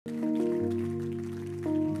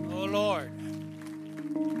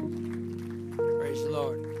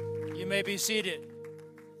may be seated.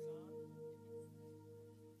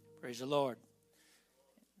 Praise the Lord.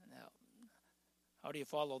 Now, how do you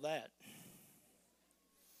follow that?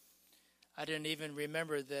 I didn't even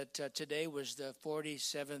remember that today was the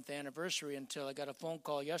 47th anniversary until I got a phone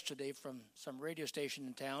call yesterday from some radio station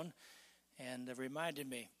in town, and it reminded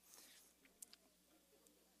me.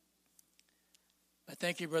 I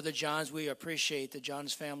thank you, Brother Johns. We appreciate the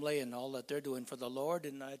Johns family and all that they're doing for the Lord,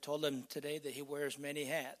 and I told him today that he wears many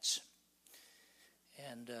hats.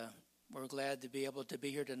 And we're glad to be able to be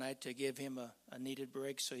here tonight to give him a needed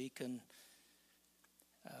break so he can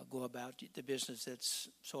go about the business that's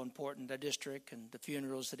so important, the district and the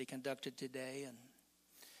funerals that he conducted today and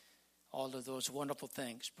all of those wonderful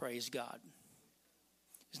things. Praise God.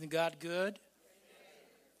 Isn't God good?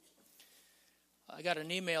 I got an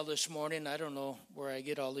email this morning. I don't know where I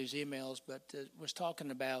get all these emails, but it was talking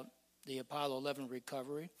about the Apollo 11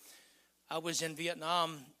 recovery. I was in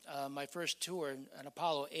Vietnam, my first tour, on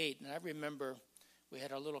Apollo 8, and I remember we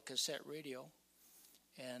had a little cassette radio,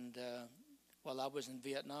 and while I was in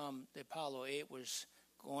Vietnam, the Apollo 8 was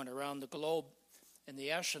going around the globe, and the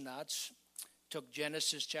astronauts took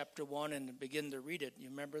Genesis chapter 1 and began to read it. You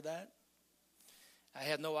remember that? I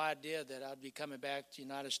had no idea that I'd be coming back to the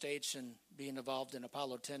United States and being involved in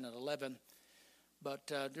Apollo 10 and 11. But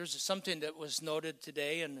there's something that was noted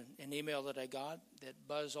today in an email that I got, that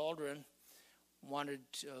Buzz Aldrin wanted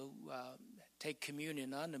to take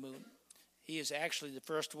communion on the moon. He is actually the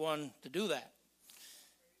first one to do that.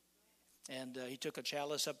 And he took a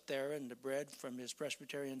chalice up there and the bread from his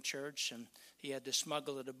Presbyterian church, and he had to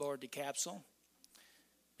smuggle it aboard the capsule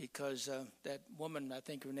because that woman, I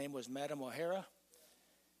think her name was Madame O'Hara,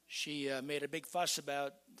 she made a big fuss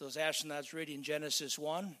about those astronauts reading Genesis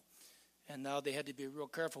 1, and now they had to be real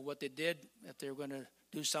careful what they did if they were going to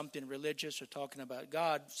do something religious or talking about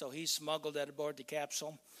God. So he smuggled that aboard the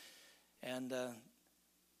capsule, and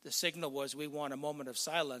the signal was, we want a moment of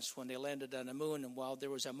silence when they landed on the moon. And while there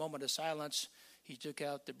was a moment of silence, he took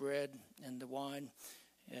out the bread and the wine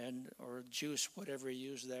or juice, whatever he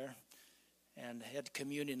used there, and had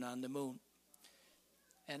communion on the moon.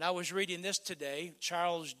 And I was reading this today.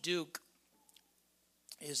 Charles Duke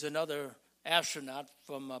is another astronaut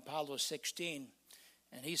from Apollo 16.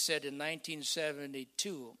 And he said in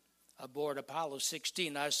 1972, aboard Apollo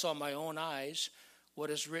 16, I saw my own eyes what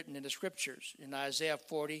is written in the scriptures. In Isaiah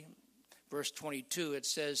 40, verse 22, it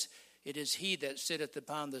says, it is he that sitteth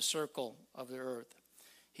upon the circle of the earth.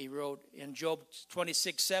 He wrote in Job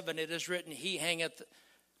 26:7, it is written, he hangeth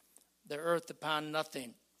the earth upon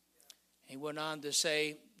nothing. He went on to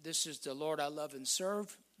say, this is the Lord I love and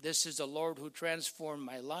serve. This is the Lord who transformed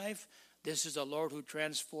my life. This is the Lord who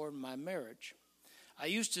transformed my marriage. I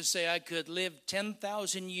used to say I could live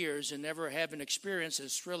 10,000 years and never have an experience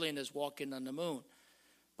as thrilling as walking on the moon.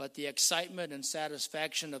 But the excitement and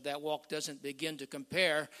satisfaction of that walk doesn't begin to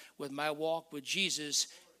compare with my walk with Jesus,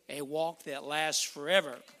 a walk that lasts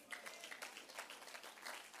forever.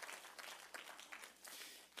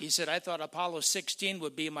 He said, I thought Apollo 16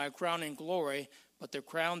 would be my crowning glory, but the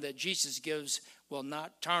crown that Jesus gives will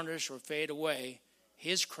not tarnish or fade away.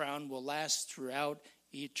 His crown will last throughout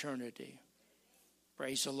eternity.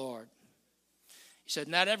 Praise the Lord. He said,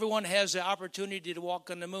 not everyone has the opportunity to walk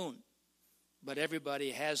on the moon, but everybody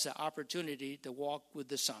has the opportunity to walk with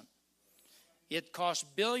the sun. It costs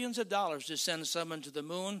billions of dollars to send someone to the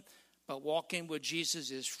moon, but walking with Jesus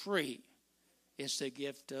is free. It's the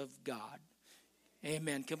gift of God.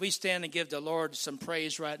 Amen. Can we stand and give the Lord some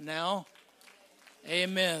praise right now?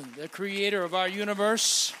 Amen. The creator of our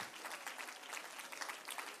universe.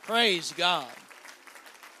 Praise God.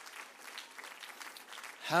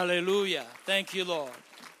 Hallelujah. Thank you, Lord.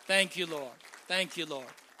 Thank you, Lord. Thank you, Lord.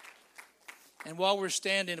 And while we're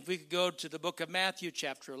standing, if we could go to the book of Matthew,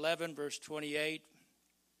 chapter 11, verse 28.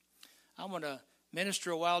 I want to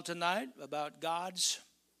minister a while tonight about God's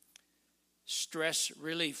stress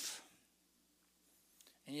relief.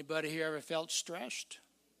 Anybody here ever felt stressed?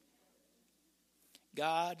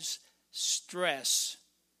 God's stress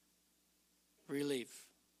relief.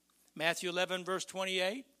 Matthew 11, verse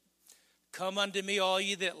 28. Come unto me, all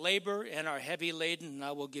ye that labor and are heavy laden, and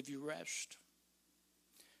I will give you rest.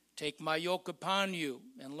 Take my yoke upon you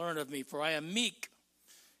and learn of me, for I am meek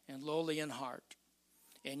and lowly in heart.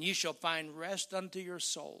 And ye shall find rest unto your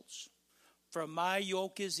souls. For my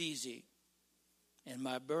yoke is easy and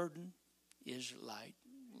my burden is light.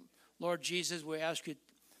 Lord Jesus, we ask you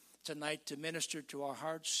tonight to minister to our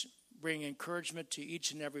hearts, bring encouragement to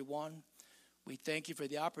each and every one. We thank you for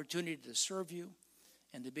the opportunity to serve you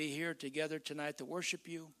and to be here together tonight to worship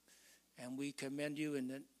you. And we commend you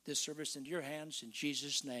in this service into your hands in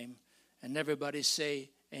Jesus' name. And everybody say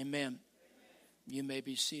Amen. You may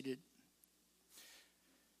be seated.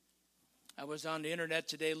 I was on the internet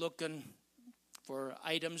today looking for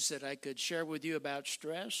items that I could share with you about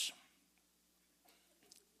stress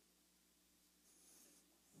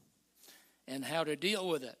and how to deal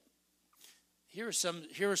with it. Here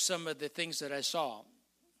are some of the things that I saw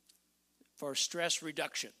for stress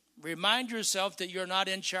reduction. Remind yourself that you're not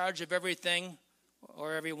in charge of everything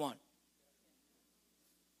or everyone.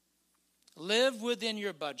 Live within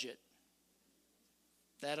your budget.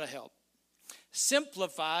 That'll help.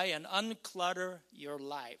 Simplify and unclutter your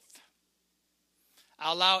life.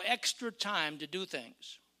 Allow extra time to do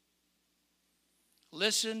things.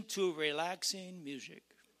 Listen to relaxing music.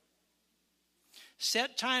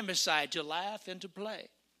 Set time aside to laugh and to play.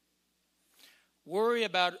 Worry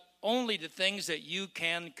about only the things that you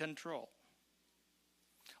can control.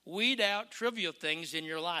 Weed out trivial things in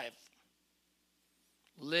your life.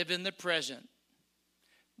 Live in the present.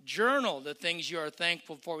 Journal the things you are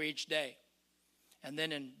thankful for each day. And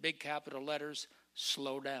then in big capital letters,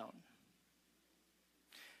 slow down.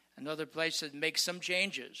 Another place that makes some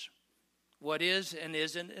changes. What is and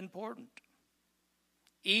isn't important.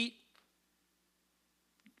 Eat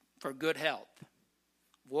for good health.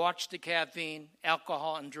 Watch the caffeine,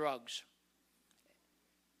 alcohol, and drugs.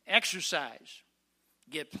 Exercise.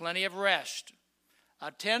 Get plenty of rest.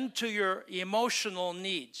 Attend to your emotional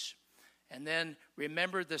needs. And then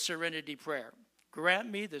remember the serenity prayer. Grant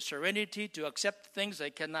me the serenity to accept things I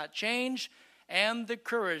cannot change and the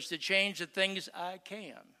courage to change the things I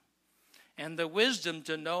can. And the wisdom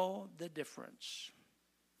to know the difference.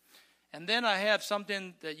 And then I have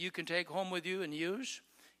something that you can take home with you and use.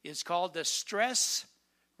 It's called the Stress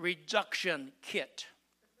Reduction Kit.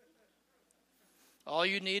 All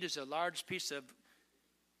you need is a large piece of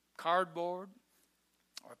cardboard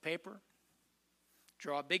or paper.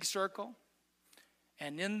 Draw a big circle.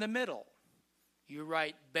 And in the middle, you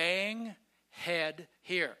write bang head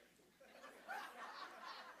here.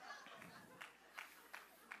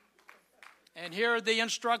 And here are the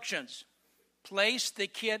instructions. Place the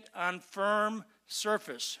kit on firm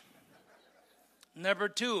surface. Number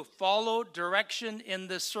 2, follow direction in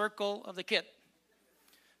the circle of the kit.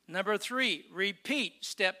 Number 3, repeat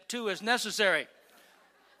step 2 as necessary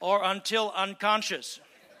or until unconscious.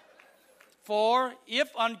 4, if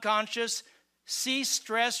unconscious, cease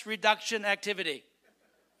stress reduction activity.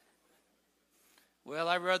 Well,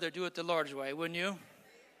 I'd rather do it the Lord's way, wouldn't you?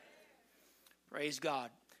 Praise God.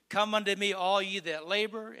 Come unto me, all ye that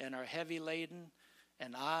labor and are heavy laden,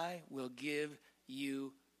 and I will give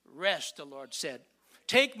you rest, the Lord said.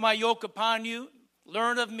 Take my yoke upon you,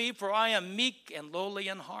 learn of me, for I am meek and lowly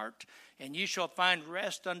in heart, and ye shall find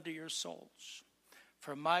rest unto your souls.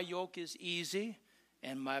 For my yoke is easy,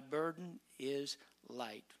 and my burden is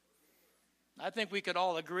light. I think we could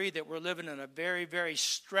all agree that we're living in a very, very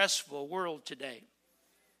stressful world today.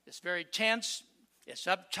 It's very tense, it's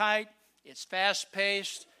uptight, it's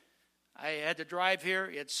fast-paced. I had to drive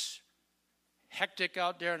here. It's hectic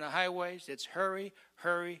out there on the highways. It's hurry,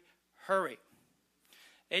 hurry, hurry.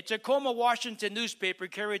 A Tacoma, Washington newspaper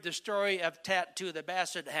carried the story of Tattoo, the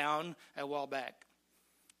basset hound, a while back.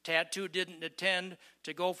 Tattoo didn't intend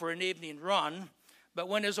to go for an evening run, but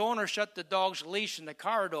when his owner shut the dog's leash in the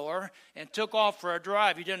car door and took off for a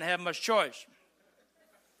drive, he didn't have much choice.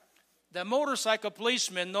 The motorcycle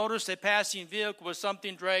policeman noticed a passing vehicle with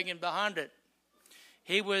something dragging behind it.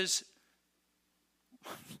 He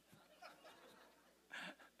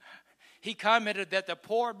commented that the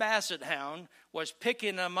poor basset hound was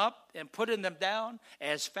picking them up and putting them down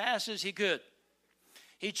as fast as he could.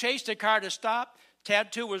 He chased the car to stop.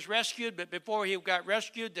 Tattoo was rescued, but before he got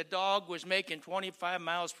rescued, the dog was making 25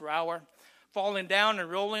 miles per hour, falling down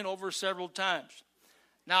and rolling over several times.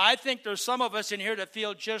 Now, I think there's some of us in here that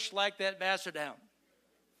feel just like that basset hound.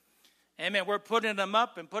 Amen. We're putting them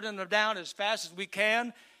up and putting them down as fast as we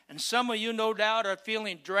can, and some of you, no doubt, are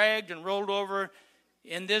feeling dragged and rolled over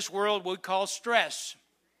in this world we call stress.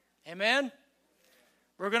 Amen?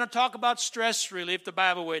 We're going to talk about stress relief the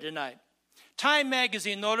Bible way tonight. Time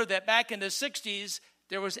magazine noted that back in the 60s,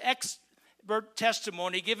 there was expert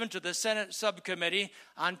testimony given to the Senate subcommittee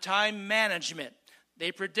on time management.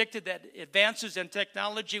 They predicted that advances in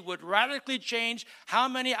technology would radically change how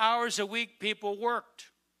many hours a week people worked.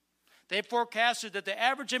 They forecasted that the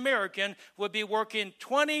average American would be working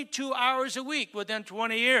 22 hours a week within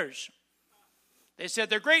 20 years. They said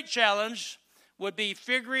their great challenge would be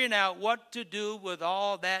figuring out what to do with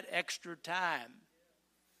all that extra time.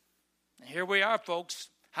 And here we are, folks.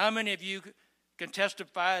 How many of you can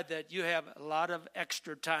testify that you have a lot of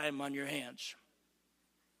extra time on your hands?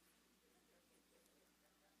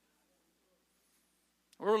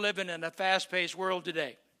 We're living in a fast-paced world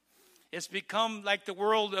today. It's become like the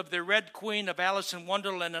world of the Red Queen of Alice in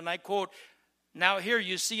Wonderland, and I quote, "Now here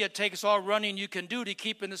you see it takes all running you can do to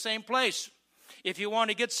keep in the same place. If you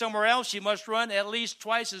want to get somewhere else, you must run at least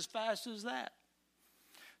twice as fast as that."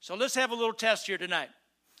 So let's have a little test here tonight.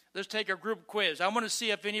 Let's take a group quiz. I want to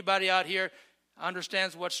see if anybody out here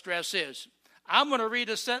understands what stress is. I'm going to read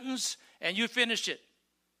a sentence, and you finish it.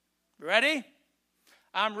 Ready?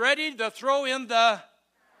 I'm ready to throw in the...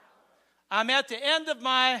 I'm at the end of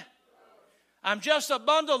my... I'm just a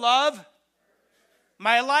bundle of...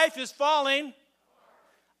 My life is falling.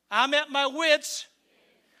 I'm at my wits.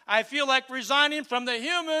 I feel like resigning from the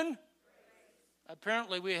human.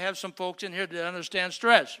 Apparently, we have some folks in here that understand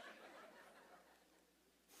stress.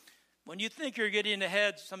 When you think you're getting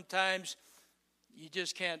ahead, sometimes you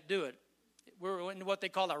just can't do it. We're in what they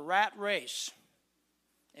call a rat race.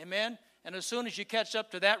 Amen? And as soon as you catch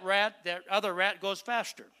up to that rat, that other rat goes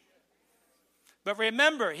faster. But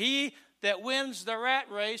remember, he that wins the rat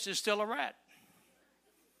race is still a rat.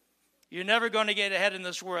 You're never going to get ahead in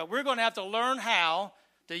this world. We're going to have to learn how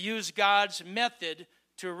to use God's method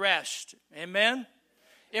to rest. Amen?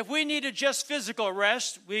 If we needed just physical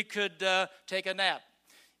rest, we could take a nap.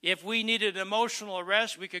 If we needed emotional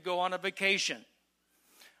rest, we could go on a vacation.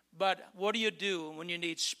 But what do you do when you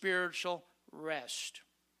need spiritual rest?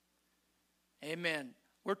 Amen.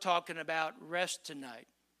 We're talking about rest tonight.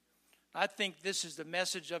 I think this is the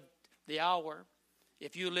message of the hour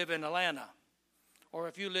if you live in Atlanta, or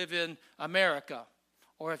if you live in America,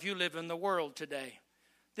 or if you live in the world today.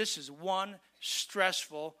 This is one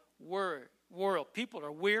stressful world. People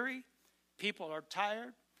are weary. People are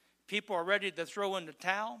tired. People are ready to throw in the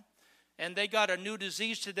towel. And they got a new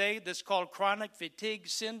disease today that's called chronic fatigue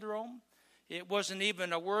syndrome. It wasn't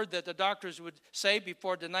even a word that the doctors would say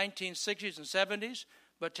before the 1960s and 70s.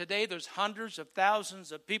 But today there's hundreds of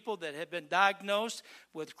thousands of people that have been diagnosed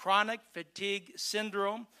with chronic fatigue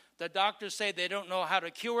syndrome. The doctors say they don't know how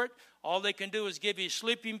to cure it. All they can do is give you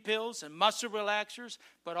sleeping pills and muscle relaxers,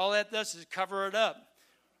 but all that does is cover it up.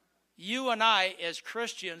 You and I, as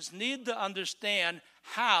Christians, need to understand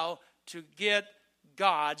how to get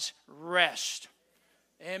God's rest.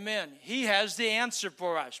 Amen. He has the answer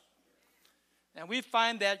for us. And we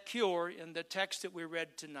find that cure in the text that we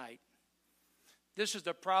read tonight. This is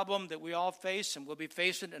the problem that we all face and will be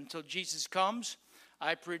facing until Jesus comes.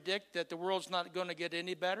 I predict that the world's not going to get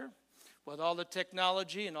any better. With all the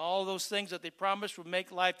technology and all those things that they promised would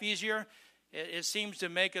make life easier, it seems to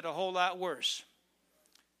make it a whole lot worse.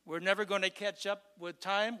 We're never going to catch up with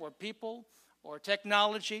time or people or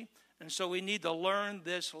technology, and so we need to learn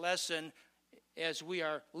this lesson as we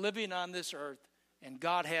are living on this earth, and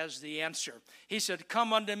God has the answer. He said,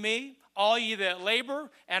 "Come unto me, all ye that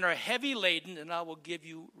labor and are heavy laden, and I will give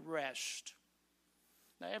you rest."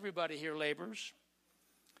 Now, everybody here labors.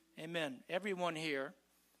 Amen. Everyone here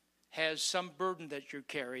has some burden that you're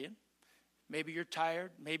carrying. Maybe you're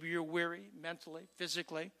tired. Maybe you're weary mentally,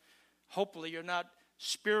 physically. Hopefully you're not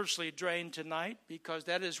spiritually drained tonight, because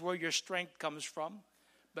that is where your strength comes from.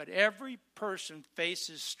 But every person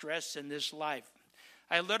faces stress in this life.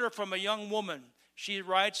 I learned it from a young woman. She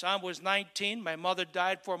writes, "I was 19. My mother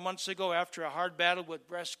died 4 months ago after a hard battle with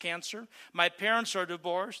breast cancer. My parents are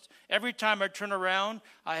divorced. Every time I turn around,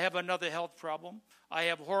 I have another health problem. I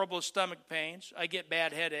have horrible stomach pains. I get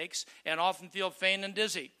bad headaches and often feel faint and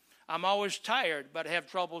dizzy. I'm always tired, but I have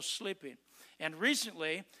trouble sleeping. And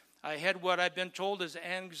recently, I had what I've been told is an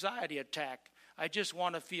anxiety attack. I just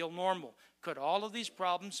want to feel normal." Could all of these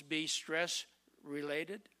problems be stress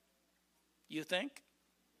related? You think?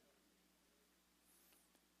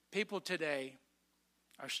 People today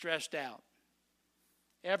are stressed out.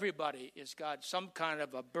 Everybody has got some kind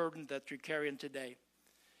of a burden that they're carrying today.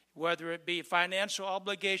 Whether it be financial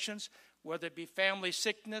obligations, whether it be family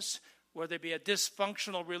sickness, whether it be a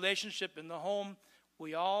dysfunctional relationship in the home,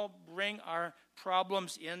 we all bring our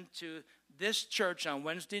problems into this church on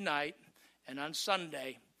Wednesday night and on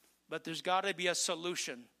Sunday. But there's got to be a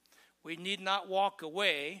solution. We need not walk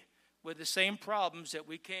away with the same problems that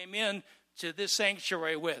we came in to this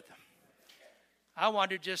sanctuary with. I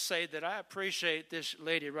want to just say that I appreciate this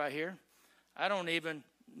lady right here. I don't even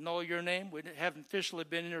know your name. We haven't officially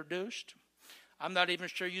been introduced. I'm not even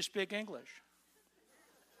sure you speak English.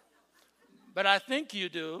 But I think you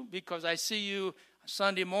do, because I see you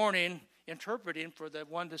Sunday morning interpreting for the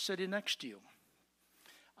one that's sitting next to you.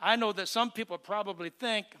 I know that some people probably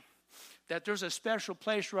think that there's a special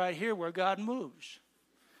place right here where God moves,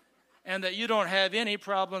 and that you don't have any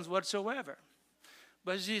problems whatsoever.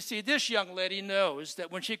 But you see, this young lady knows that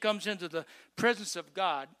when she comes into the presence of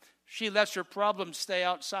God, she lets her problems stay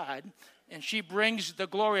outside, and she brings the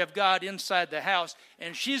glory of God inside the house,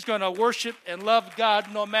 and she's going to worship and love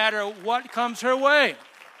God no matter what comes her way.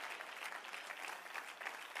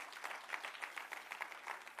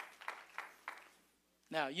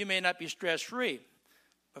 Now, you may not be stress-free,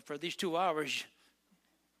 but for these 2 hours,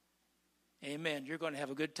 amen, you're going to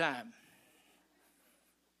have a good time.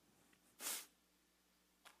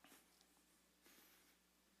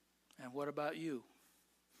 And what about you?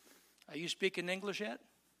 Are you speaking English yet?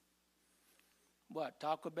 What,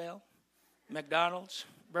 Taco Bell? McDonald's?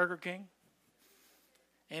 Burger King?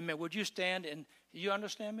 Amen. Would you stand and, you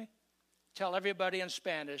understand me? Tell everybody in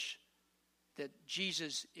Spanish that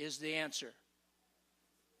Jesus is the answer.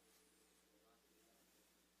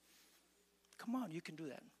 Come on, you can do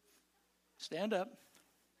that. Stand up.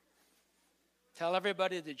 Tell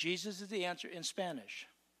everybody that Jesus is the answer in Spanish.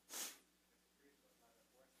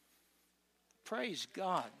 Praise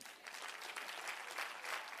God.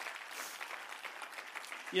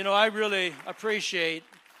 You know, I really appreciate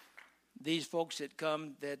these folks that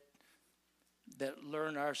come that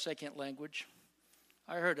learn our second language.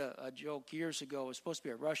 I heard a joke years ago. It was supposed to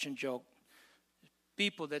be a Russian joke.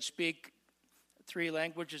 People that speak 3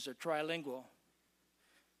 languages are trilingual.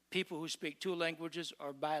 People who speak 2 languages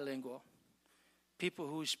are bilingual. People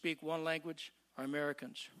who speak 1 language are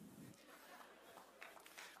Americans.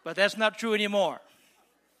 But that's not true anymore.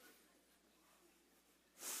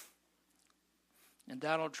 And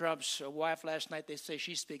Donald Trump's wife last night, they say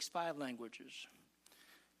she speaks 5 languages.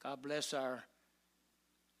 God bless our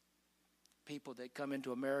people that come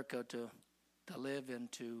into America to live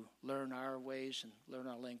and to learn our ways and learn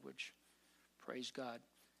our language. Praise God.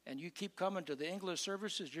 And you keep coming to the English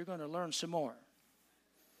services, you're going to learn some more.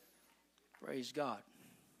 Praise God.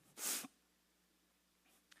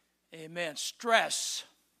 Amen. Stress.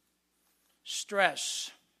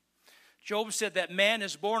 Job said that man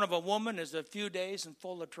is born of a woman is a few days and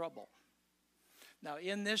full of trouble. Now,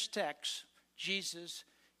 in this text, Jesus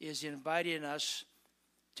is inviting us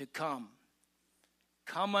to come.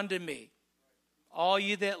 Come unto me, all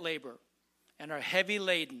ye that labor and are heavy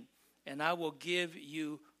laden, and I will give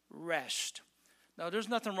you rest. Now, there's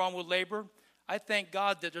nothing wrong with labor. I thank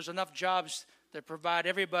God that there's enough jobs that provide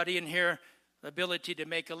everybody in here the ability to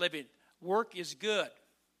make a living. Work is good.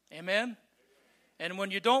 Amen? And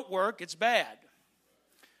when you don't work, it's bad.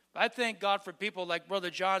 I thank God for people like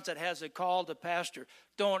Brother Johns that has a call to pastor.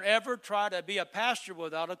 Don't ever try to be a pastor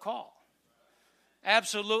without a call.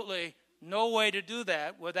 Absolutely no way to do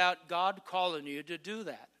that without God calling you to do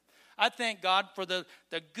that. I thank God for the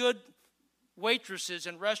good waitresses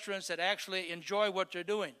in restaurants that actually enjoy what they're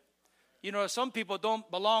doing. You know, some people don't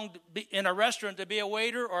belong in a restaurant to be a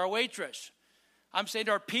waiter or a waitress. I'm saying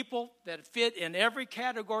there are people that fit in every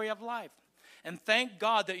category of life. And thank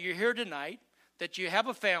God that you're here tonight, that you have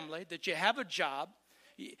a family, that you have a job.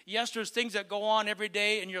 Yes, there's things that go on every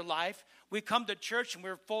day in your life. We come to church and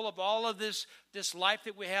we're full of all of this life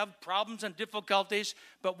that we have, problems and difficulties.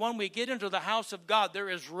 But when we get into the house of God, there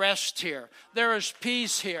is rest here. There is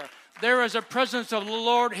peace here. There is a presence of the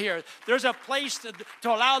Lord here. There's a place to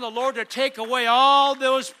allow the Lord to take away all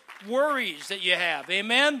those worries that you have.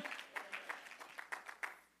 Amen?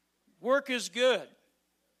 Work is good.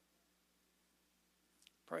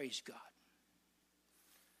 Praise God.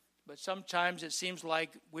 But sometimes it seems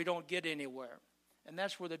like we don't get anywhere. And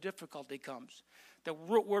that's where the difficulty comes. The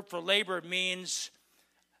root word for labor means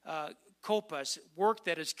kopas, work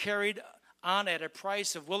that is carried on at a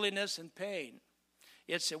price of willingness and pain.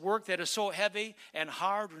 It's a work that is so heavy and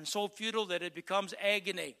hard and so futile that it becomes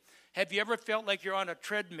agony. Have you ever felt like you're on a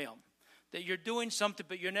treadmill? That you're doing something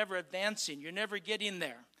but you're never advancing. You're never getting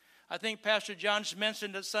there. I think Pastor John's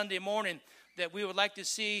mentioned it Sunday morning that we would like to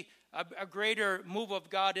see a greater move of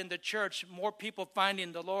God in the church, more people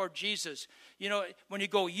finding the Lord Jesus. You know, when you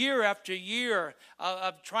go year after year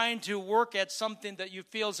of trying to work at something that you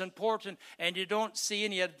feel is important and you don't see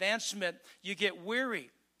any advancement, you get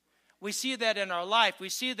weary. We see that in our life. We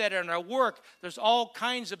see that in our work. There's all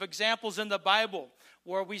kinds of examples in the Bible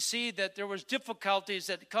where we see that there was difficulties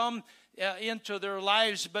that come into their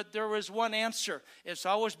lives, but there was one answer. It's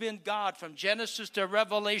always been God from Genesis to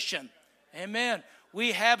Revelation. Amen.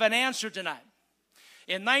 We have an answer tonight.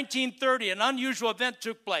 In 1930, an unusual event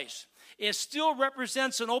took place. It still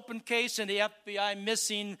represents an open case in the FBI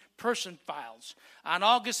missing person files. On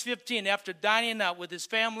August 15, after dining out with his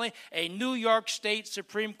family, a New York State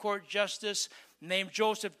Supreme Court justice named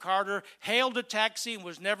Joseph Carter hailed a taxi and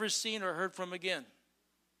was never seen or heard from again.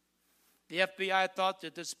 The FBI thought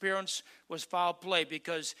that the disappearance was foul play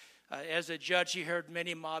because as a judge, he heard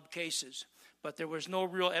many mob cases. But there was no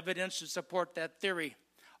real evidence to support that theory.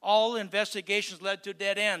 All investigations led to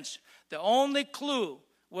dead ends. The only clue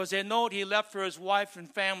was a note he left for his wife and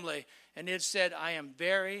family, and it said, I am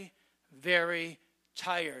very, very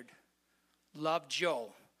tired. Love,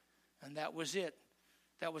 Joe. And that was it.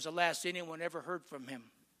 That was the last anyone ever heard from him.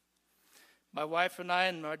 My wife and I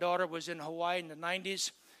and my daughter was in Hawaii in the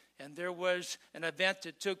 90s, and there was an event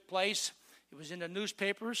that took place. It was in the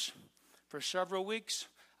newspapers for several weeks.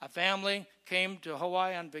 A family came to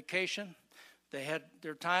Hawaii on vacation. They had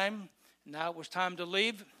their time. Now it was time to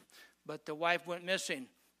leave, but the wife went missing.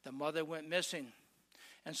 The mother went missing.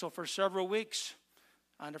 And so for several weeks,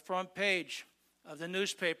 on the front page of the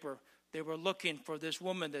newspaper, they were looking for this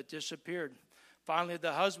woman that disappeared. Finally,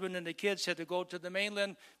 the husband and the kids had to go to the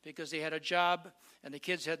mainland because they had a job, and the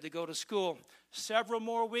kids had to go to school. Several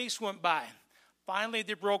more weeks went by. Finally,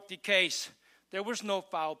 they broke the case. There was no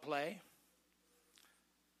foul play.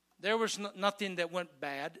 There was nothing that went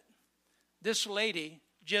bad. This lady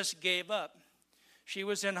just gave up. She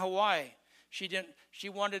was in Hawaii. She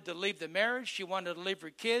wanted to leave the marriage. She wanted to leave her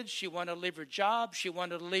kids. She wanted to leave her job. She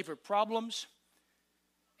wanted to leave her problems.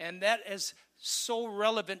 And that is so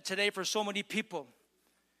relevant today for so many people.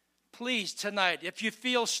 Please, tonight, if you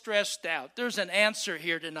feel stressed out, there's an answer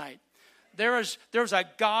here tonight. There's a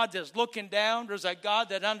God that's looking down. There's a God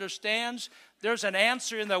that understands. There's an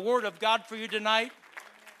answer in the Word of God for you tonight.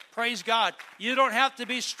 Praise God. You don't have to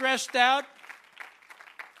be stressed out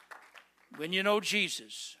when you know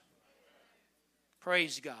Jesus.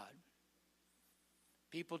 Praise God.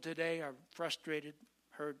 People today are frustrated,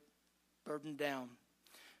 hurt, burdened down.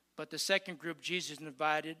 But the second group Jesus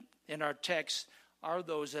invited in our text are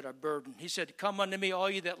those that are burdened. He said, come unto me, all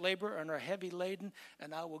you that labor and are heavy laden,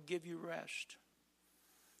 and I will give you rest.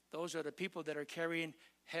 Those are the people that are carrying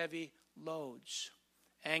heavy loads,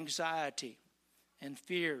 anxiety, and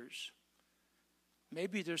fears.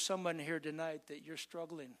 Maybe there's someone here tonight that you're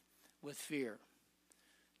struggling with fear.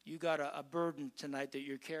 You got a burden tonight that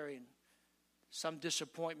you're carrying. Some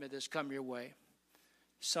disappointment that's come your way.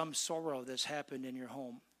 Some sorrow that's happened in your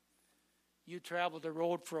home. You traveled the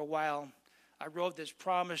road for a while. A road that's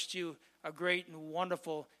promised you a great and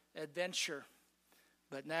wonderful adventure.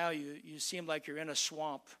 But now you seem like you're in a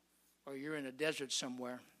swamp or you're in a desert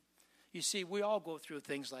somewhere. You see, we all go through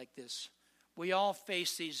things like this. We all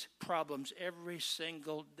face these problems every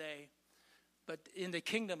single day. But in the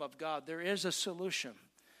kingdom of God, there is a solution.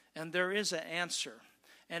 And there is an answer.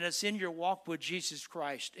 And it's in your walk with Jesus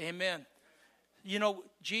Christ. Amen. You know,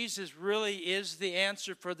 Jesus really is the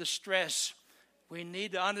answer for the stress. We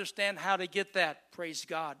need to understand how to get that. Praise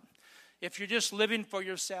God. If you're just living for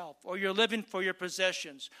yourself, or you're living for your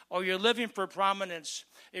possessions, or you're living for prominence,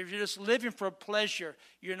 if you're just living for pleasure,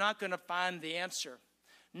 you're not going to find the answer.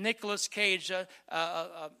 Nicolas Cage, a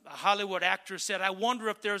Hollywood actor, said, I wonder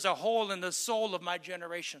if there's a hole in the soul of my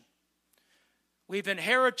generation. We've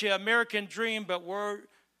inherited the American dream, but where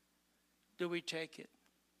do we take it?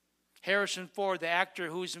 Harrison Ford, the actor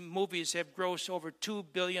whose movies have grossed over $2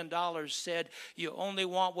 billion, said, you only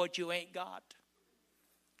want what you ain't got.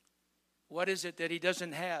 What is it that he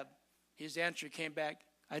doesn't have? His answer came back,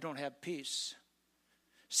 I don't have peace.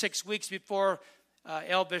 6 weeks before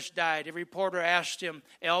Elvis died, a reporter asked him,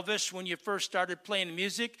 Elvis, when you first started playing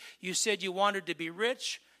music, you said you wanted to be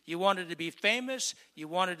rich, you wanted to be famous, you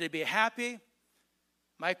wanted to be happy.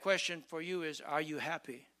 My question for you is, are you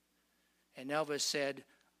happy? And Elvis said,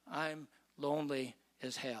 I'm lonely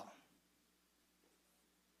as hell.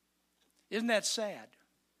 Isn't that sad?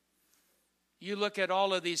 You look at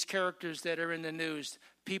all of these characters that are in the news,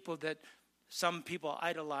 people that some people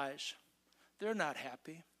idolize. They're not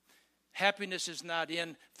happy. Happiness is not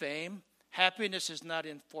in fame. Happiness is not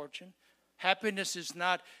in fortune. Happiness is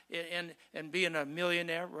not in being a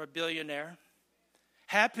millionaire or a billionaire.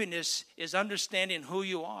 Happiness is understanding who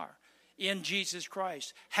you are in Jesus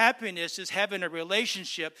Christ. Happiness is having a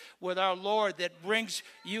relationship with our Lord that brings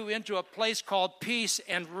you into a place called peace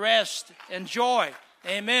and rest and joy.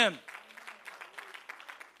 Amen.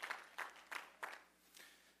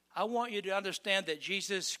 I want you to understand that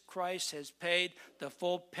Jesus Christ has paid the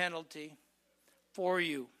full penalty for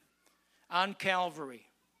you on Calvary.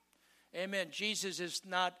 Amen. Jesus is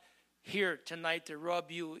not here tonight to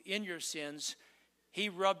rub you in your sins. He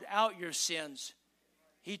rubbed out your sins.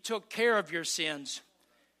 He took care of your sins.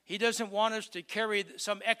 He doesn't want us to carry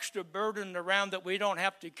some extra burden around that we don't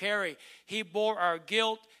have to carry. He bore our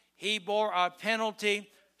guilt. He bore our penalty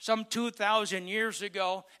some 2,000 years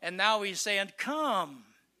ago. And now he's saying, come.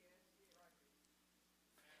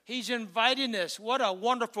 He's inviting us. What a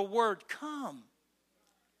wonderful word. Come.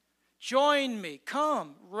 Join me.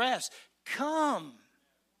 Come. Rest. Come.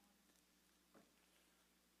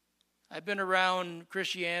 I've been around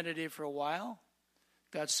Christianity for a while.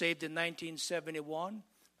 Got saved in 1971.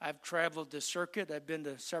 I've traveled the circuit. I've been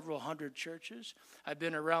to several hundred churches. I've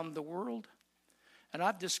been around the world. And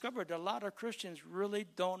I've discovered a lot of Christians really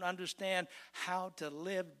don't understand how to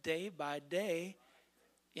live day by day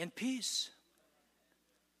in peace.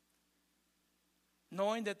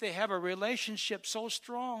 Knowing that they have a relationship so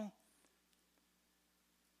strong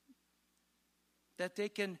that they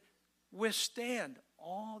can withstand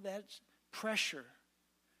all that pressure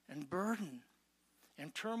and burden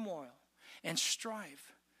and turmoil and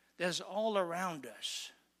strife that's all around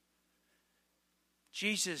us.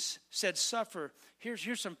 Jesus said, suffer.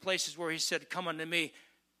 Here's some places where he said, come unto me.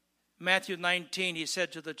 Matthew 19, he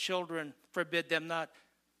said to the children, forbid them not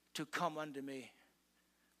to come unto me,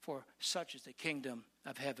 for such is the kingdom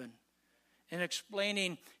of heaven. In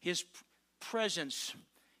explaining his presence,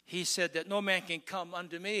 he said that no man can come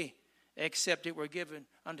unto me except it were given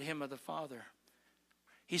unto him of the Father.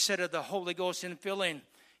 He said of the Holy Ghost infilling,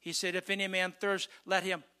 he said, if any man thirst, let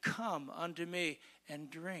him come unto me and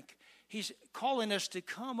drink. He's calling us to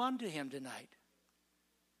come unto him tonight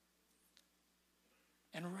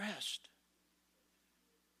and rest.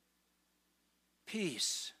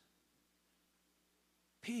 Peace.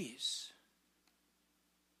 Peace.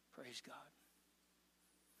 Praise God.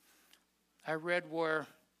 I read where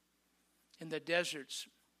in the deserts,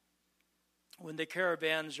 when the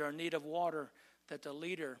caravans are in need of water, that the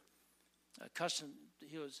leader, accustomed,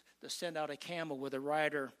 he was to send out a camel with a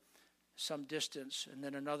rider some distance, and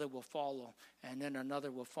then another will follow, and then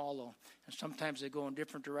another will follow. And sometimes they go in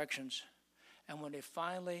different directions. And when they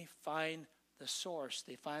finally find the source,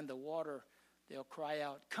 they find the water, they'll cry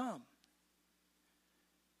out, come.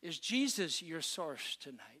 Is Jesus your source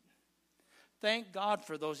tonight? Thank God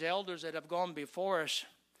for those elders that have gone before us,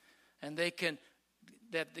 and they've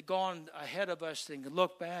gone ahead of us. They can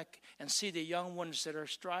look back and see the young ones that are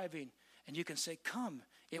striving, and you can say, come,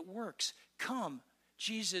 it works. Come,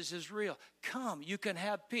 Jesus is real. Come, you can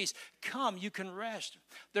have peace. Come, you can rest.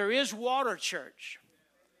 There is water, church.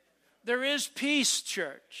 There is peace,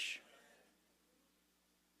 church.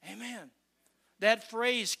 Amen. That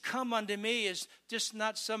phrase, come unto me, is just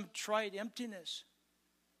not some trite emptiness.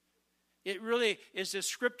 It really is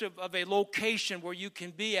descriptive of a location where you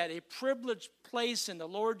can be at, a privileged place in the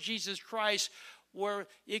Lord Jesus Christ where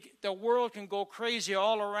the world can go crazy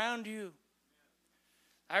all around you.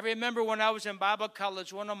 I remember when I was in Bible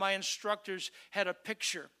college, one of my instructors had a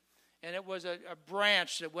picture, and it was a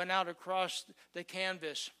branch that went out across the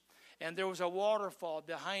canvas, and there was a waterfall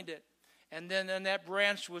behind it. And then in that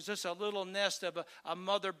branch was just a little nest of a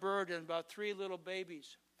mother bird and about 3 little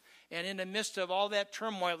babies. And in the midst of all that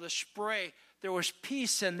turmoil, the spray, there was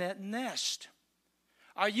peace in that nest.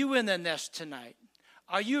 Are you in the nest tonight?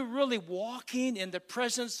 Are you really walking in the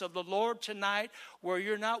presence of the Lord tonight where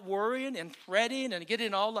you're not worrying and fretting and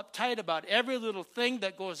getting all uptight about every little thing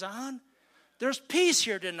that goes on? There's peace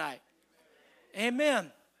here tonight.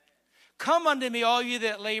 Amen. Come unto me, all you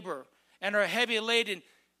that labor and are heavy laden.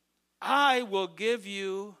 I will give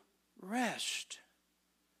you rest.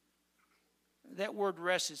 That word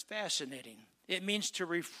rest is fascinating. It means to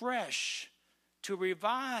refresh, to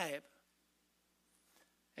revive.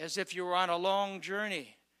 As if you were on a long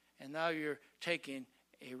journey and now you're taking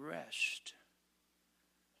a rest.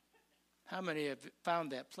 How many have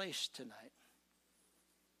found that place tonight?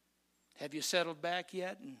 Have you settled back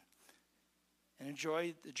yet and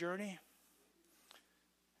enjoyed the journey?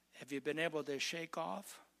 Have you been able to shake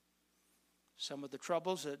off some of the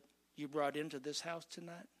troubles that you brought into this house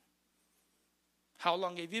tonight? How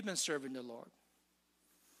long have you been serving the Lord?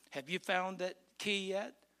 Have you found that key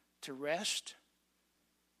yet to rest?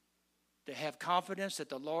 To have confidence that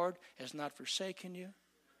the Lord has not forsaken you,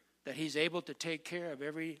 that he's able to take care of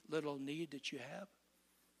every little need that you have?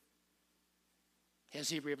 Has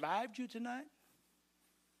he revived you tonight?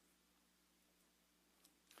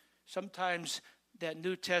 Sometimes that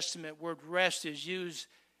New Testament word rest is used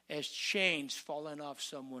as chains falling off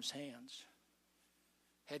someone's hands.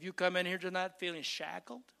 Have you come in here tonight feeling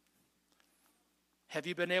shackled? Have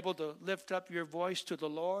you been able to lift up your voice to the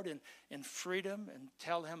Lord in freedom and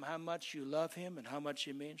tell him how much you love him and how much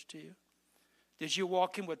he means to you? Did you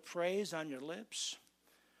walk in with praise on your lips?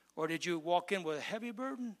 Or did you walk in with a heavy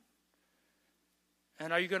burden?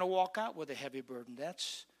 And are you going to walk out with a heavy burden?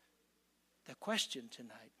 That's the question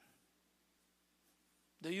tonight.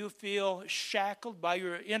 Do you feel shackled by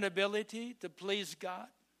your inability to please God?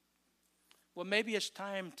 Well, maybe it's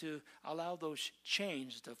time to allow those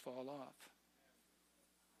chains to fall off.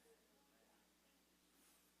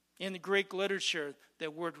 In the Greek literature,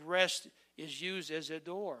 the word rest is used as a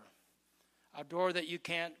door. a door that you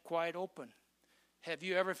can't quite open. Have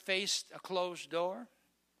you ever faced a closed door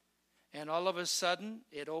and all of a sudden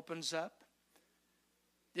it opens up?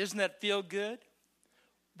 Doesn't that feel good?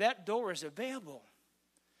 That door is available.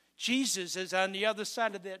 Jesus is on the other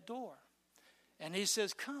side of that door. And he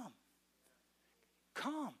says, come.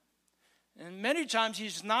 Come. And many times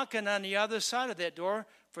he's knocking on the other side of that door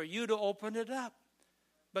for you to open it up.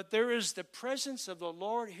 But there is the presence of the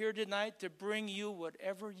Lord here tonight to bring you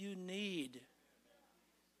whatever you need.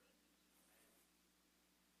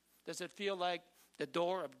 Does it feel like the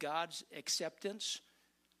door of God's acceptance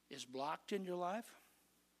is blocked in your life?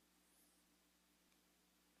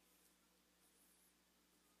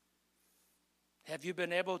 Have you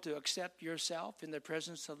been able to accept yourself in the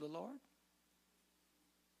presence of the Lord?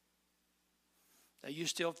 Do you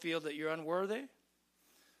still feel that you're unworthy?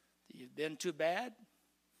 That you've been too bad?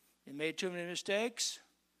 You made too many mistakes?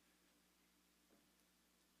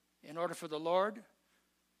 In order for the Lord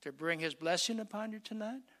to bring his blessing upon you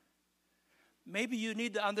tonight? Maybe you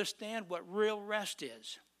need to understand what real rest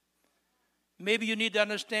is. Maybe you need to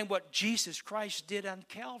understand what Jesus Christ did on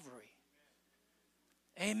Calvary.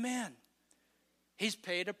 Amen. He's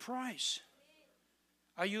paid a price.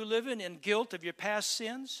 Are you living in guilt of your past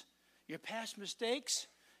sins, your past mistakes,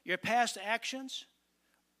 your past actions?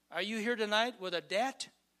 Are you here tonight with a debt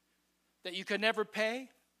that you can never pay?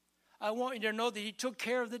 I want you to know that he took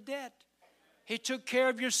care of the debt. He took care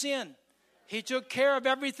of your sin. He took care of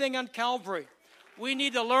everything on Calvary. We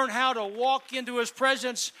need to learn how to walk into his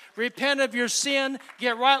presence, repent of your sin,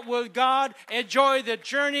 get right with God, enjoy the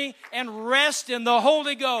journey, and rest in the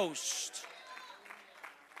Holy Ghost.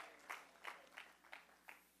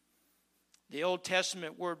 The Old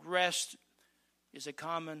Testament word rest is a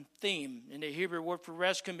common theme. And the Hebrew word for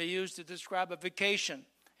rest can be used to describe a vacation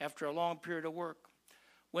after a long period of work.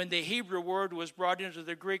 When the Hebrew word was brought into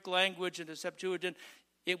the Greek language in the Septuagint,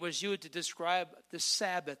 it was used to describe the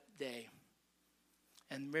Sabbath day.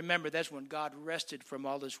 And remember, that's when God rested from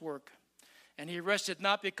all his work. And he rested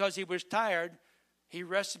not because he was tired. He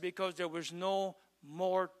rested because there was no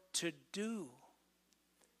more to do.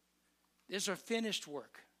 This is a finished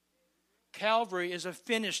work. Calvary is a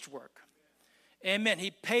finished work. Amen.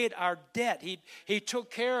 He paid our debt. He took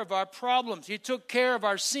care of our problems. He took care of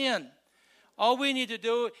our sin. All we need to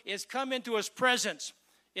do is come into his presence.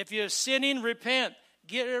 If you're sinning, repent.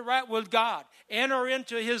 Get it right with God. Enter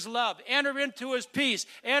into his love. Enter into his peace.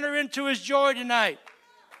 Enter into his joy tonight.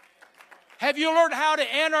 Have you learned how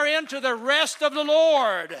to enter into the rest of the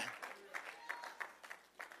Lord?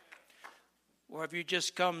 Or have you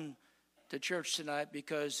just come to church tonight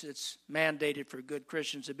because it's mandated for good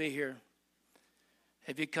Christians to be here?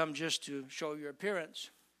 Have you come just to show your appearance?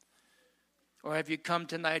 Or have you come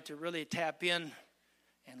tonight to really tap in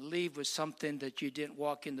and leave with something that you didn't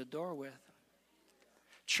walk in the door with?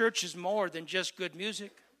 Church is more than just good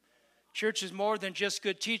music. Church is more than just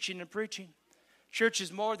good teaching and preaching. Church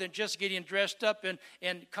is more than just getting dressed up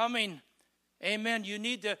and coming. Amen. You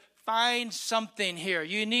need to find something here.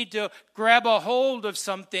 You need to grab a hold of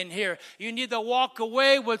something here. You need to walk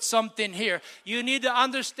away with something here. You need to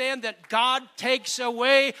understand that God takes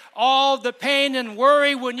away all the pain and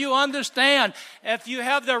worry when you understand. If you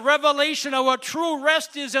have the revelation of what true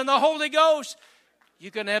rest is in the Holy Ghost,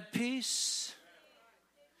 you can have peace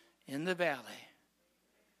in the valley.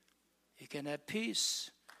 You can have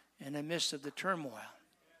peace in the midst of the turmoil.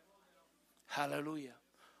 Hallelujah.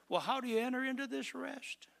 Well, how do you enter into this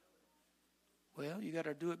rest? Well, you got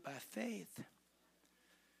to do it by faith.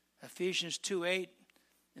 Ephesians 2:8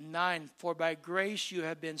 and 9. For by grace you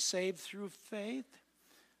have been saved through faith,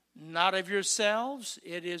 not of yourselves.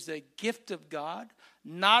 It is the gift of God,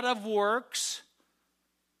 not of works,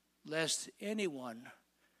 lest anyone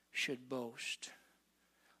should boast.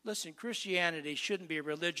 Listen, Christianity shouldn't be a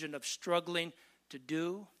religion of struggling to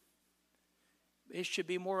do. It should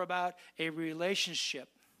be more about a relationship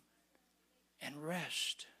and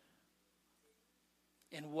rest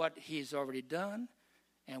in what he's already done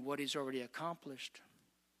and what he's already accomplished.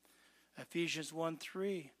 Ephesians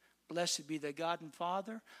 1:3, blessed be the God and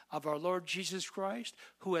Father of our Lord Jesus Christ,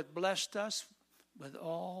 who hath blessed us with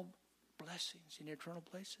all blessings in eternal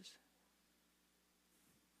places.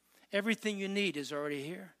 Everything you need is already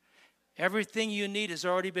here. Everything you need has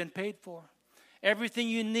already been paid for. Everything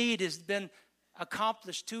you need has been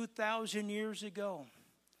accomplished 2,000 years ago.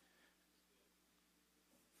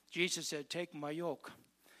 Jesus said, take my yoke.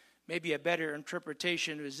 Maybe a better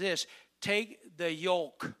interpretation is this: take the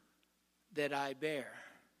yoke that I bear.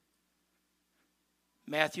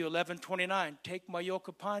 Matthew 11:29, take my yoke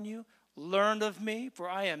upon you, learn of me, for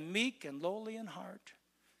I am meek and lowly in heart,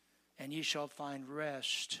 and ye shall find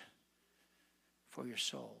rest for your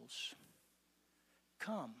souls.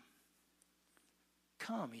 Come.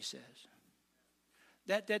 Come, he says.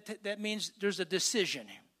 That means there's a decision.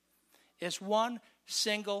 It's one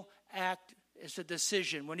single act. It's a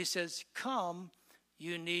decision. When he says come,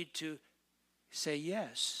 you need to say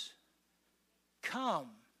yes. Come.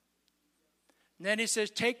 And then he says,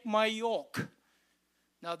 take my yoke.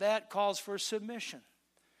 Now that calls for submission.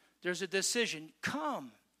 There's a decision.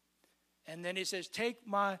 Come. And then he says, take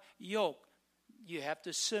my yoke. You have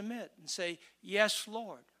to submit and say, yes,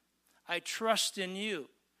 Lord. I trust in you.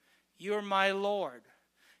 You're my Lord.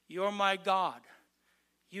 You're my God.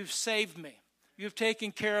 You've saved me. You've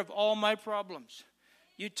taken care of all my problems.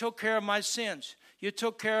 You took care of my sins. You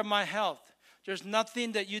took care of my health. There's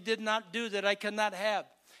nothing that you did not do that I cannot have.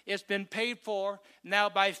 It's been paid for. Now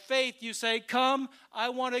by faith you say, come, I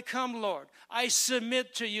want to come, Lord. I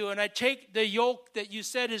submit to you and I take the yoke that you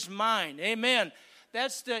said is mine. Amen.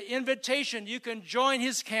 That's the invitation. You can join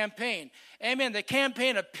his campaign. Amen. The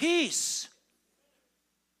campaign of peace.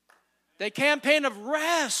 The campaign of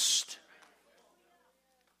rest.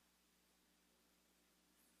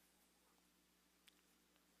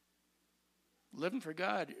 Living for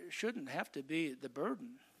God shouldn't have to be the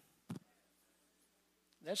burden.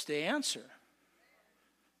 That's the answer.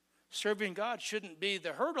 Serving God shouldn't be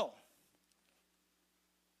the hurdle.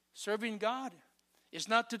 Serving God is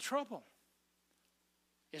not the trouble.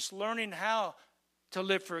 It's learning how to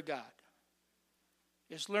live for God.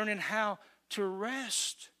 It's learning how to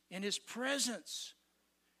rest in his presence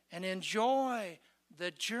and enjoy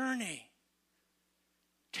the journey.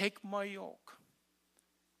 Take my yoke.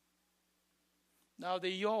 Now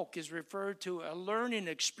the yoke is referred to a learning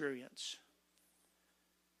experience.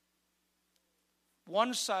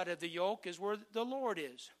 One side of the yoke is where the Lord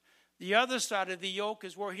is. The other side of the yoke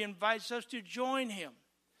is where he invites us to join him.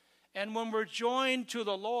 And when we're joined to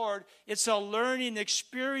the Lord, it's a learning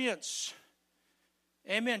experience.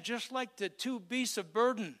 Amen. Just like the two beasts of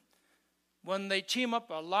burden. When they team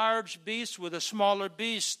up a large beast with a smaller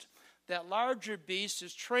beast, that larger beast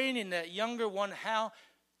is training that younger one how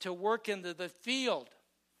to work into the field.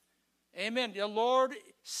 Amen. The Lord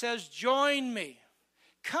says, join me.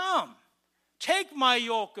 Come. Take my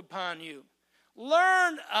yoke upon you.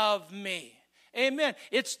 Learn of me. Amen.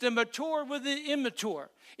 It's the mature with the immature.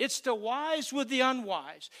 It's the wise with the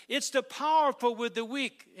unwise. It's the powerful with the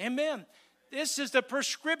weak. Amen. This is the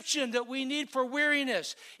prescription that we need for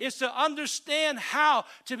weariness. It's to understand how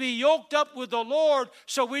to be yoked up with the Lord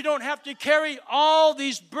so we don't have to carry all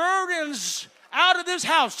these burdens out of this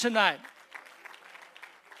house tonight.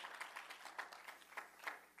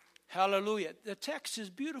 Hallelujah. The text is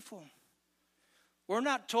beautiful. We're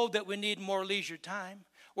not told that we need more leisure time.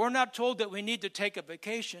 We're not told that we need to take a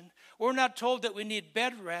vacation. We're not told that we need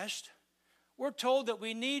bed rest. We're told that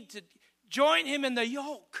we need to join him in the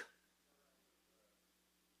yoke.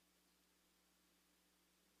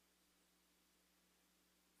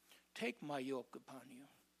 Take my yoke upon you.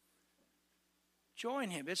 Join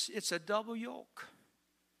him. It's a double yoke.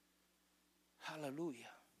 Hallelujah.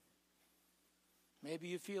 Maybe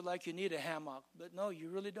you feel like you need a hammock, but no, you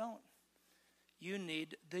really don't. You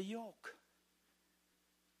need the yoke.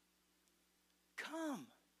 Come.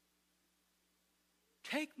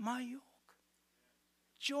 Take my yoke.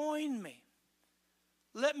 Join me.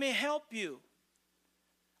 Let me help you.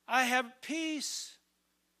 I have peace.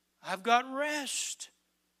 I've got rest.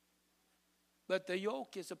 But the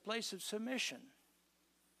yoke is a place of submission.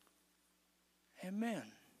 Amen.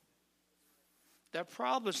 The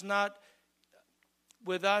problem is not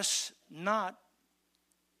with us not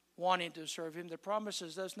wanting to serve him. The promise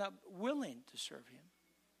is us not willing to serve him.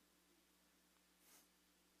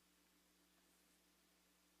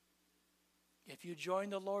 If you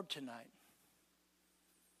join the Lord tonight,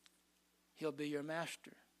 he'll be your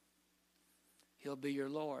master. He'll be your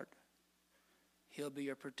Lord. He'll be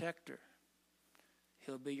your protector.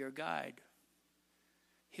 He'll be your guide.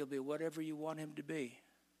 He'll be whatever you want him to be.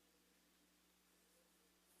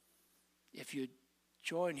 If you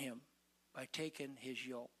join him by taking his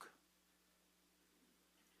yoke.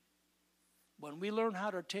 When we learn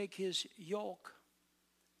how to take his yoke,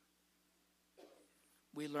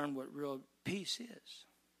 we learn what real peace is.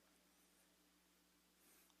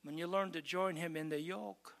 When you learn to join him in the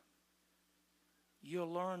yoke,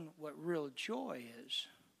 you'll learn what real joy is.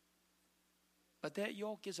 But that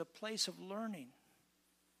yoke is a place of learning.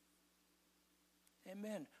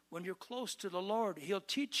 Amen. When you're close to the Lord, he'll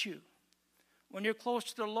teach you. When you're close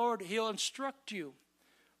to the Lord, he'll instruct you.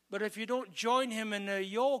 But if you don't join him in the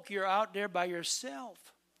yoke, you're out there by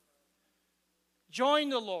yourself. Join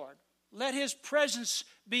the Lord. Let his presence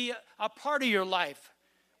be a part of your life.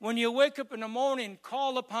 When you wake up in the morning,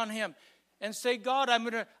 call upon him and say, God, I'm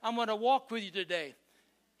gonna walk with you today.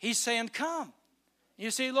 He's saying, come. You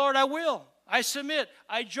say, Lord, I will. I submit.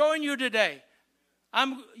 I join you today.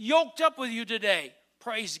 I'm yoked up with you today.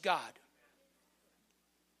 Praise God.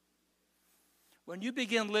 When you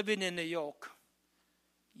begin living in the yoke,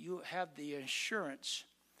 you have the assurance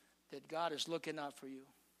that God is looking out for you.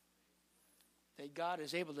 That God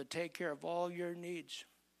is able to take care of all your needs.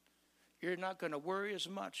 You're not going to worry as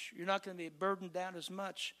much. You're not going to be burdened down as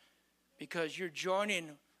much because you're joining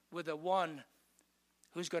with the one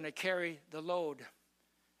who's going to carry the load.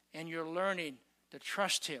 And you're learning to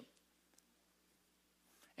trust him.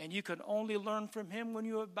 And you can only learn from him when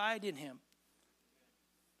you abide in him.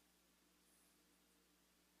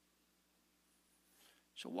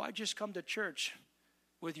 So why just come to church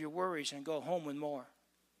with your worries and go home with more?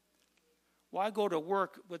 Why go to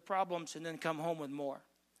work with problems and then come home with more?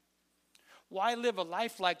 Why live a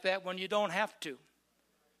life like that when you don't have to?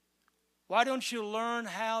 Why don't you learn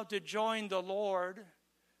how to join the Lord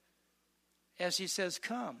as he says,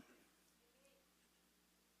 come.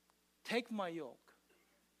 Take my yoke.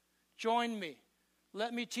 Join me.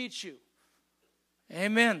 Let me teach you.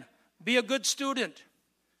 Amen. Be a good student.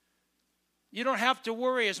 You don't have to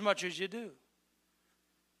worry as much as you do.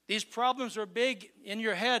 These problems are big in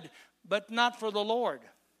your head, but not for the Lord.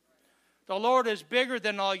 The Lord is bigger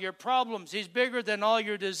than all your problems. He's bigger than all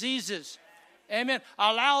your diseases. Amen.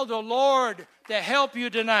 Allow the Lord to help you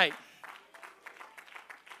tonight.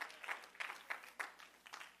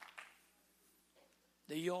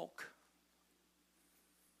 The yoke.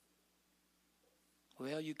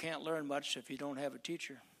 Well, you can't learn much if you don't have a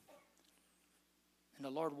teacher. And the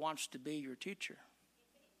Lord wants to be your teacher.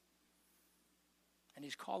 And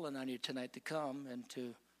he's calling on you tonight to come and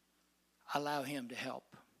to allow him to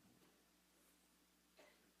help.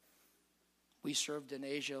 We served in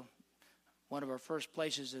Asia. One of our first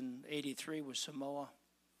places in 83 was Samoa.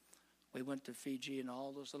 We went to Fiji and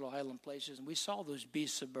all those little island places, and we saw those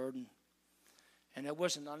beasts of burden. And it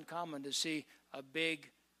wasn't uncommon to see a big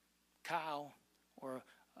cow or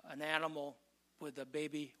an animal with a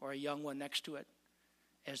baby or a young one next to it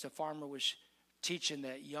as the farmer was teaching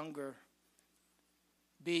that younger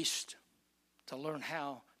beast to learn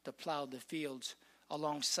how to plow the fields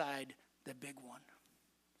alongside the big one.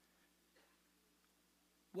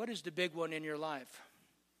 What is the big one in your life?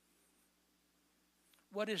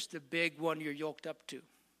 What is the big one you're yoked up to?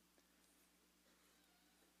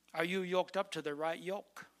 Are you yoked up to the right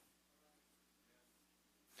yoke?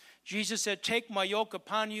 Jesus said, take my yoke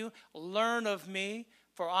upon you, learn of me,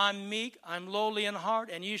 for I'm meek, I'm lowly in heart,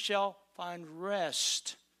 and you shall find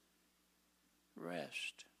rest.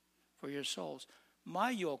 Rest for your souls.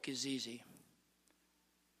 My yoke is easy.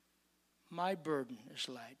 My burden is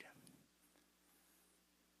light.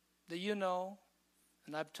 Do you know,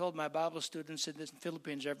 and I've told my Bible students in the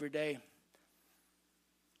Philippines every day,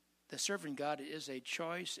 the serving God is a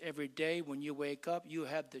choice. Every day when you wake up, you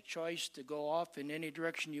have the choice to go off in any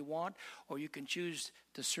direction you want, or you can choose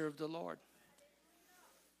to serve the Lord.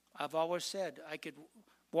 I've always said I could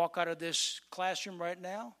walk out of this classroom right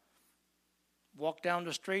now, walk down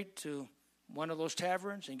the street to one of those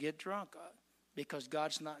taverns and get drunk, because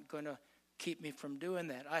God's not going to keep me from doing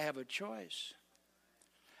that. I have a choice.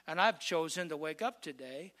 And I've chosen to wake up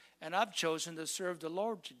today, and I've chosen to serve the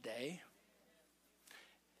Lord today.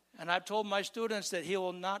 And I've told my students that he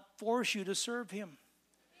will not force you to serve him.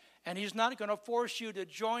 And he's not going to force you to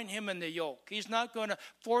join him in the yoke. He's not going to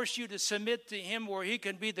force you to submit to him where he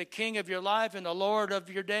can be the king of your life and the Lord of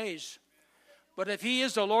your days. But if he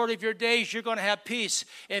is the Lord of your days, you're going to have peace.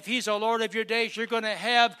 If he's the Lord of your days, you're going to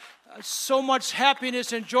have so much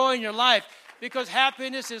happiness and joy in your life. Because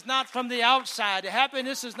happiness is not from the outside.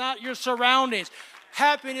 Happiness is not your surroundings.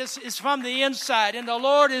 Happiness is from the inside. And the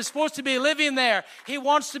Lord is supposed to be living there. He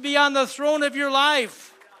wants to be on the throne of your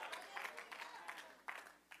life.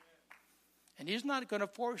 And he's not going to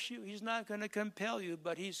force you. He's not going to compel you.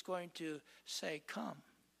 But he's going to say, come.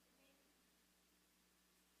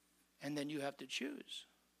 And then you have to choose.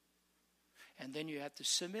 And then you have to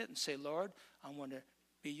submit and say, Lord, I want to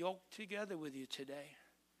be yoked together with you today.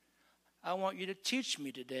 I want you to teach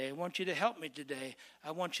me today. I want you to help me today.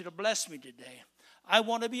 I want you to bless me today. I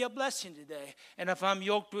want to be a blessing today. And if I'm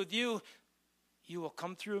yoked with you, you will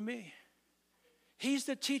come through me. He's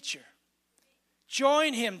the teacher.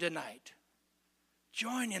 Join him tonight.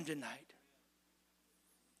 Join him tonight.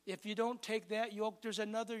 If you don't take that yoke, there's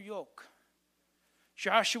another yoke.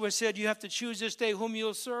 Joshua said you have to choose this day whom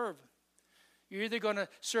you'll serve. You're either going to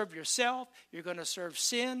serve yourself, you're going to serve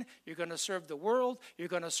sin, you're going to serve the world, you're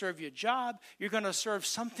going to serve your job, you're going to serve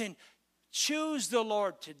something Choose the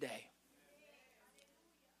Lord today.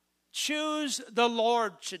 Choose the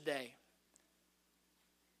Lord today.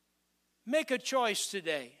 Make a choice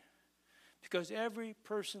today, because every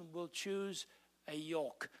person will choose a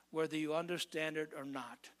yoke, whether you understand it or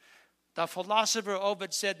not. The philosopher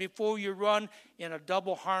Ovid said, before you run in a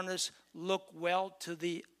double harness, look well to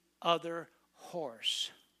the other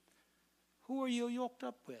horse. Who are you yoked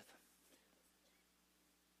up with?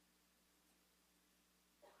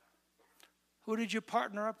 Who did you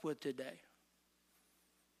partner up with today?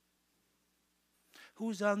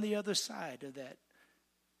 Who's on the other side of that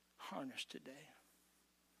harness today?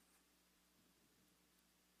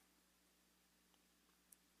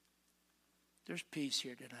 There's peace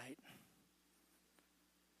here tonight,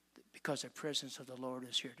 because the presence of the Lord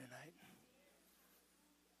is here tonight.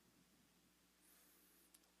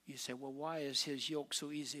 You say, well, why is his yoke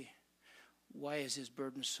so easy? Why is his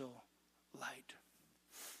burden so light?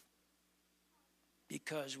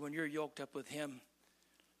 Because when you're yoked up with him,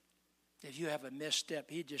 if you have a misstep,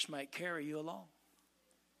 he just might carry you along.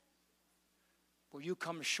 Where you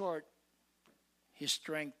come short, his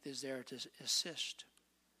strength is there to assist.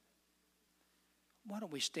 Why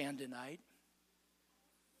don't we stand tonight?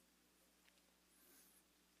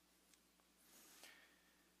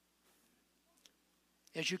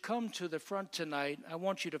 As you come to the front tonight, I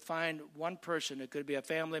want you to find one person. It could be a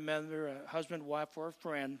family member, a husband, wife, or a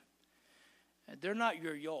friend. They're not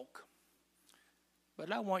your yoke.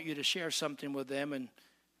 But I want you to share something with them and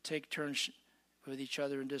take turns with each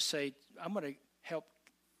other and just say, I'm going to help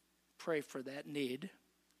pray for that need.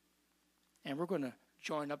 And we're going to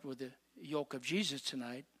join up with the yoke of Jesus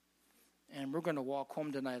tonight. And we're going to walk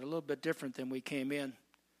home tonight a little bit different than we came in.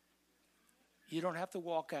 You don't have to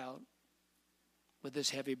walk out with this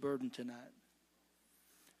heavy burden tonight.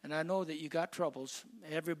 And I know that you got troubles.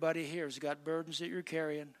 Everybody here has got burdens that you're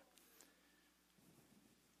carrying.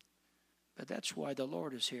 But that's why the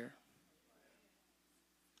Lord is here.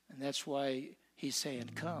 And that's why he's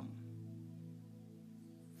saying, come.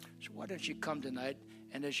 So why don't you come tonight,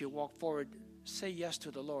 and as you walk forward, say yes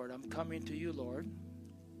to the Lord. I'm coming to you, Lord.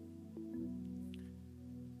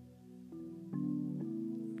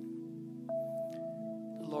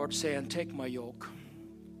 The Lord saying, take my yoke.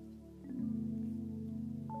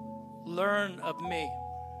 Learn of me.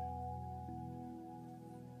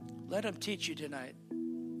 Let him teach you tonight.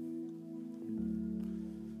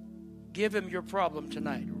 Give him your problem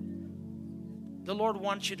tonight. The Lord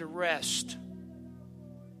wants you to rest.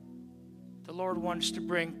 The Lord wants to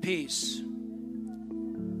bring peace.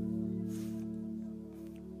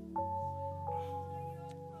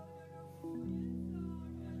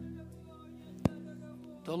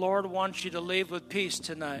 The Lord wants you to leave with peace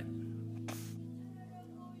tonight.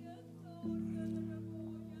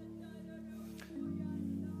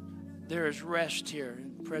 There is rest here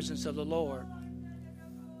in the presence of the Lord.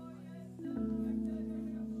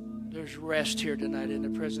 There's rest here tonight in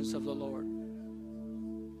the presence of the Lord.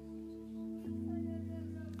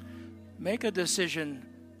 Make a decision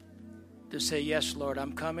to say, yes, Lord,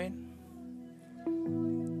 I'm coming.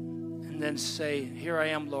 And then say, here I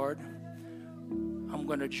am, Lord. I'm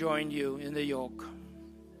going to join you in the yoke.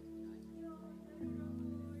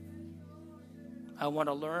 I want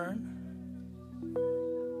to learn.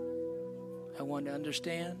 I want to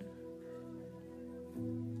understand.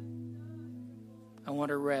 I want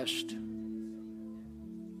to rest.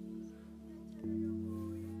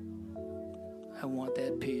 I want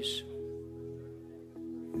that peace.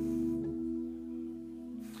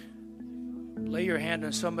 Lay your hand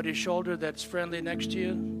on somebody's shoulder that's friendly next to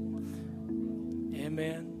you.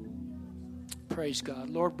 Amen. Praise God.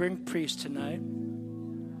 Lord, bring peace tonight.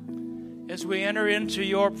 As we enter into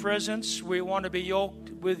your presence, we want to be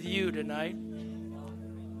yoked with you tonight.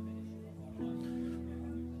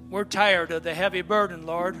 We're tired of the heavy burden,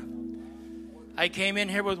 Lord. I came in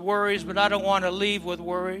here with worries, but I don't want to leave with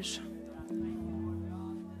worries.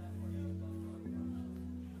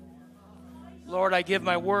 Lord, I give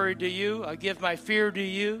my worry to you. I give my fear to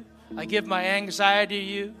you. I give my anxiety to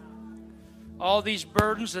you. All these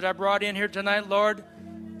burdens that I brought in here tonight, Lord,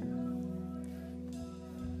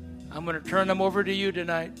 I'm going to turn them over to you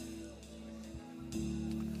tonight.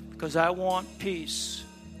 Because I want peace.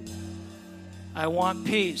 I want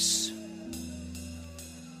peace.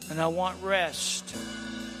 And I want rest.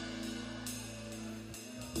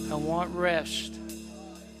 I want rest.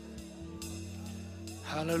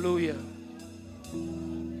 Hallelujah.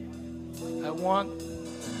 I want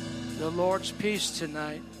the Lord's peace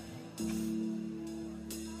tonight.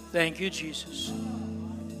 Thank you, Jesus.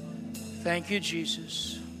 Thank you,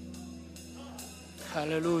 Jesus.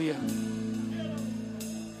 Hallelujah.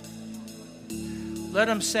 Let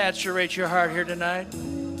Him saturate your heart here tonight.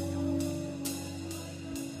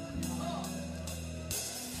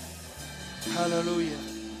 Hallelujah.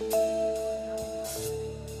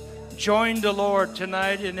 Join the Lord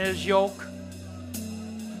tonight in His yoke.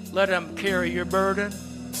 Let Him carry your burden.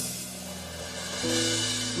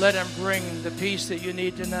 Let Him bring the peace that you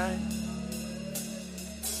need tonight.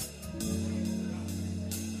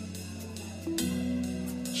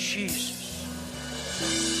 Jesus.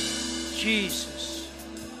 Jesus.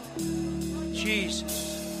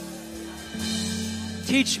 Jesus.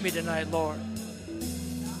 Teach me tonight, Lord.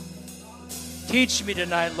 Teach me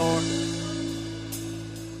tonight, Lord.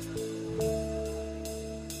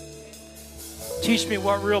 Teach me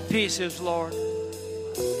what real peace is, Lord.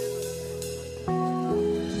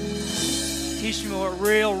 Teach me what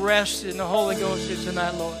real rest in the Holy Ghost is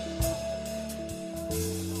tonight, Lord.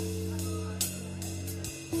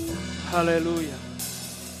 Hallelujah.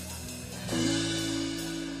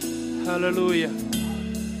 Hallelujah.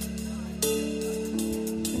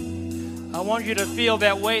 I want you to feel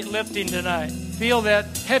that weight lifting tonight. Feel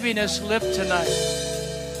that heaviness lift tonight.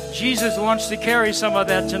 Jesus wants to carry some of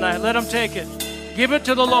that tonight. Let Him take it. Give it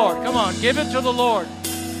to the Lord. Come on, give it to the Lord.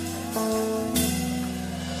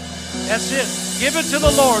 That's it. Give it to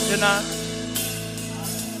the Lord tonight.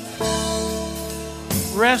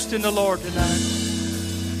 Rest in the Lord tonight.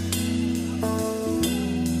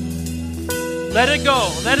 Let it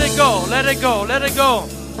go. Let it go. Let it go. Let it go.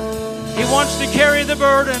 He wants to carry the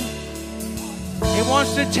burden. He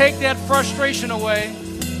wants to take that frustration away.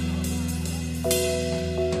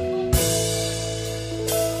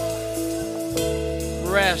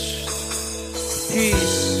 Rest.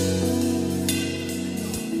 Peace.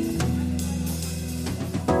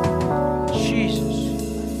 Jesus.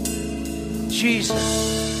 Jesus.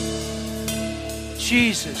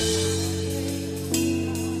 Jesus.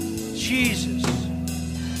 Jesus.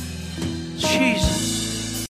 Jesus.